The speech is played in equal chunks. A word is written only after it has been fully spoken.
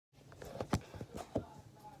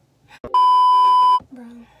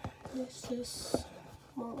just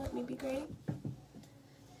won't let me be great.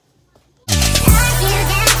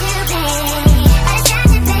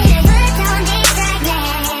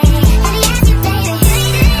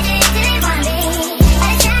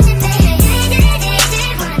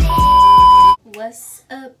 What's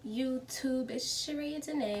up, YouTube? It's Sharaya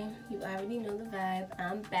Danáe. You already know the vibe.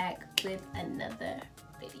 I'm back with another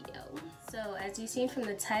video. So as you've seen from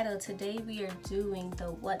the title, today we are doing the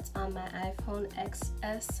what's on my iPhone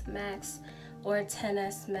XS Max or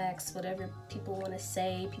 10s Max, whatever people want to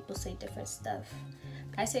say. People say different stuff.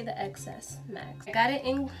 I say the XS Max. I got it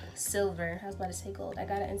in silver. I was about to say gold. I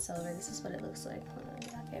got it in silver. This is what it looks like. Hold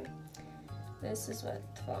on, okay. This is what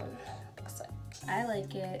the phone looks like. I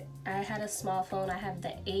like it. I had a small phone. I have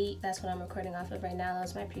the 8. That's what I'm recording off of right now. That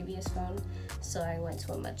was my previous phone. So I went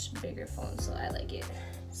to a much bigger phone. So I like it.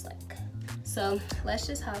 It's like. So let's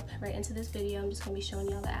just hop right into this video. I'm just going to be showing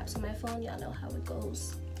y'all the apps on my phone. Y'all know how it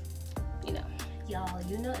goes. You know. Y'all,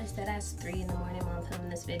 you know it's deadass 3 in the morning while I'm filming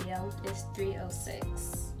this video. It's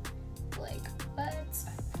 3:06. Like, what?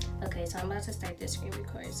 Okay, so I'm about to start this screen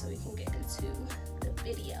record so we can get into the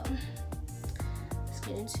video.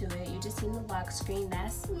 Get into it. You just seen the lock screen.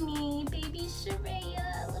 That's me, baby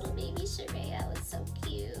Sharaya, little baby Sharaya. Was so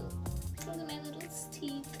cute. Look at my little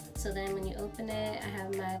teeth. So then when you open it, I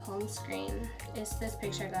have my home screen. It's this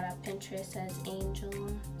picture I got off Pinterest. It says angel,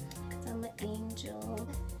 cause I'm an angel.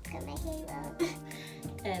 Got my halo.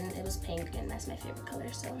 And it was pink, and that's my favorite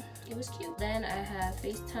color, so it was cute. Then I have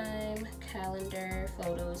FaceTime, calendar,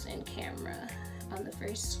 photos, and camera on the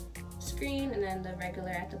first screen, and then the regular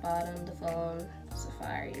at the bottom, the phone,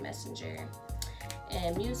 Safari, Messenger,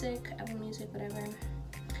 and music, Apple Music, whatever.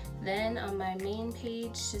 Then on my main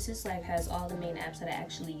page, this is like has all the main apps that I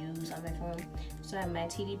actually use on my phone. So I have my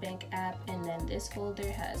TD Bank app, and then this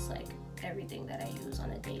folder has like everything that I use on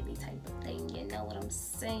a daily type of thing. You know what I'm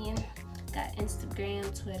saying? Got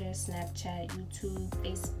Instagram, Twitter, Snapchat, YouTube,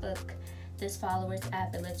 Facebook. This followers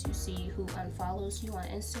app, it lets you see who unfollows you on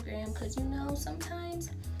Instagram, because you know sometimes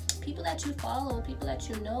people that you follow, people that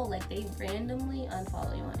you know, like they randomly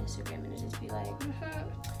unfollow you on Instagram, and it just be like,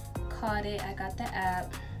 caught it, I got the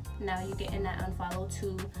app, now you getting that unfollow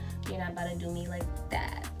too, you're not about to do me like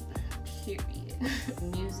that, period.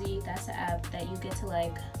 Music, that's an app that you get to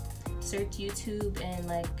like search YouTube and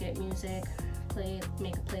like get music, play it,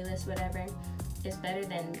 make a playlist, whatever. It's better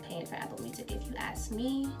than paying for Apple Music if you ask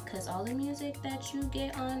me, because all the music that you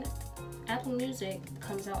get on Apple Music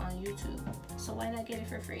comes out on YouTube, so why not get it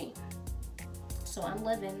for free? So I'm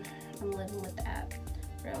living with the app.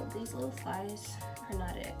 Bro, these little flies are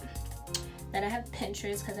not it. Then I have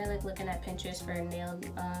Pinterest, because I like looking at Pinterest for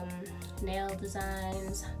nail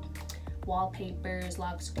designs, wallpapers,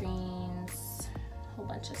 lock screens, a whole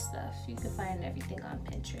bunch of stuff. You can find everything on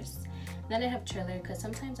Pinterest. Then I have Triller, because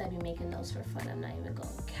sometimes I be making those for fun. I'm not even going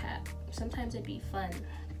cap. Sometimes it'd be fun.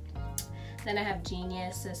 Then I have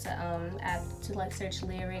Genius. It's an app to like search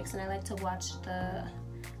lyrics, and I like to watch the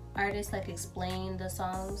artists like explain the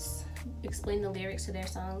songs, explain the lyrics to their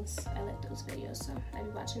songs. I like those videos, so I be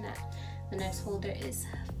watching that. The next folder is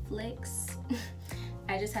Flicks.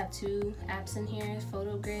 I just have 2 apps in here.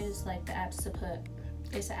 PhotoGrid is like the apps to put.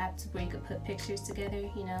 It's an app where you could put pictures together.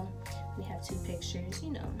 You know, we have 2 pictures.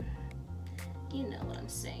 You know what I'm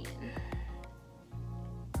saying.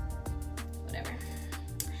 Whatever.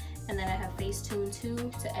 And then I have Facetune too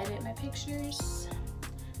to edit my pictures.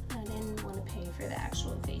 I didn't want to pay for the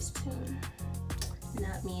actual Facetune.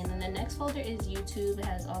 Not me. And then the next folder is YouTube. It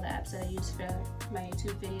has all the apps that I use for my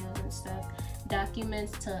YouTube videos and stuff.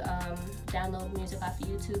 Documents to download music off of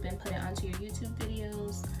YouTube and put it onto your YouTube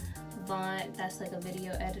videos. Vaunt, that's like a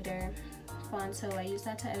video editor. Fonto, I use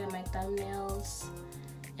that to edit my thumbnails.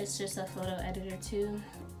 It's just a photo editor too.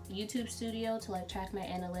 YouTube Studio to like track my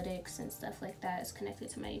analytics and stuff like that. It's connected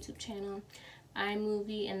to my YouTube channel.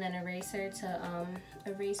 iMovie, and then Eraser to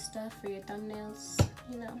erase stuff for your thumbnails,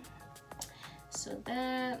 you know. So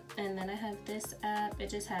that, and then I have this app. It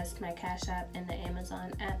just has my Cash App and the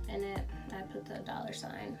Amazon app in it. I put the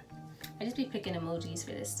 $sign. I just be picking emojis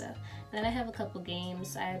for this stuff. And then I have a couple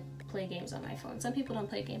games. I play games on my phone. Some people don't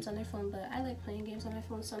play games on their phone, but I like playing games on my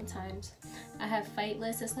phone sometimes. I have Fight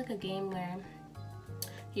List. It's like a game where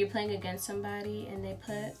you're playing against somebody and they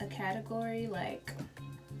put a category like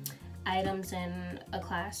items in a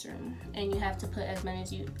classroom, and you have to put as many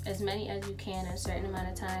as you can in a certain amount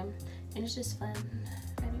of time, and it's just fun.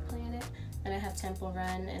 I be playing it. And I have Temple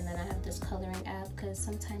Run, and then I have this coloring app because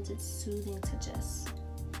sometimes it's soothing to just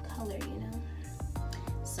color, you know.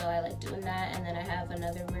 So I like doing that. And then I have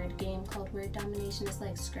another word game called Word Domination. It's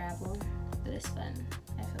like Scrabble, but it's fun.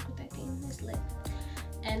 I fuck with that game. It's lit.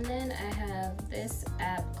 And then I have this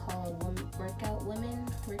app called Workout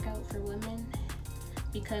for Women,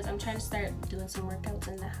 because I'm trying to start doing some workouts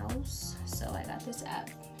in the house. So I got this app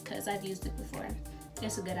because I've used it before.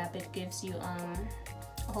 It's a good app. It gives you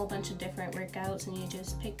a whole bunch of different workouts, and you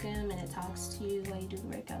just pick them and it talks to you while you do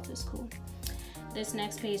the workouts. It's cool. This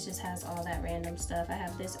next page just has all that random stuff. I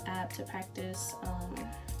have this app to practice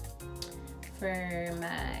for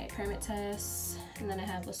my permit tests, and then I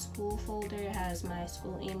have a school folder. It has my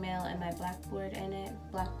school email and my Blackboard in it.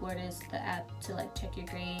 Blackboard is the app to like check your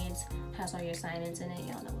grades, has all your assignments in it.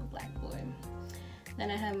 Y'all know what Blackboard.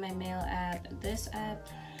 Then I have my mail app. This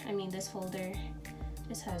folder,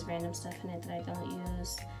 this has random stuff in it that I don't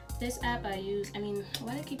use. This app I use,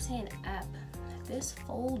 why do I keep saying app? This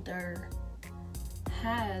folder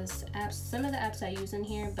has apps, some of the apps I use in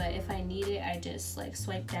here, but if I need it, I just like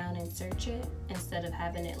swipe down and search it instead of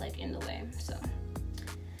having it like in the way. So,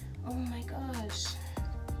 oh my gosh.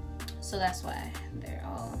 So that's why they're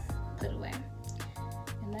all put away.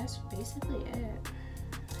 And that's basically it.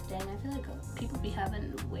 Dang, I feel like people be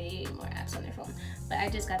having way more apps on their phone. But I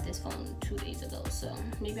just got this phone 2 days ago, so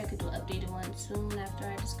maybe I could do an updated one soon after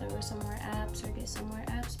I discover some more apps or get some more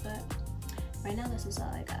apps. But right now, this is all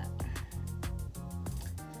I got.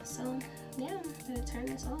 So yeah, I'm gonna turn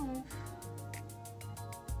this off.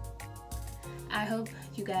 I hope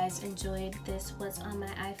you guys enjoyed this What's on My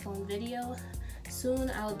iPhone video.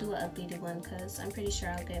 Soon I'll do an updated one because I'm pretty sure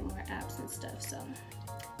I'll get more apps and stuff. So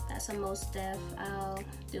that's a most def. I'll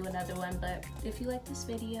do another one. But if you like this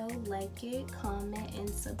video, like it, comment, and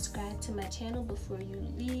subscribe to my channel before you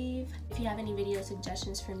leave. If you have any video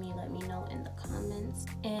suggestions for me, let me know in the comments.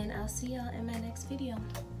 And I'll see y'all in my next video.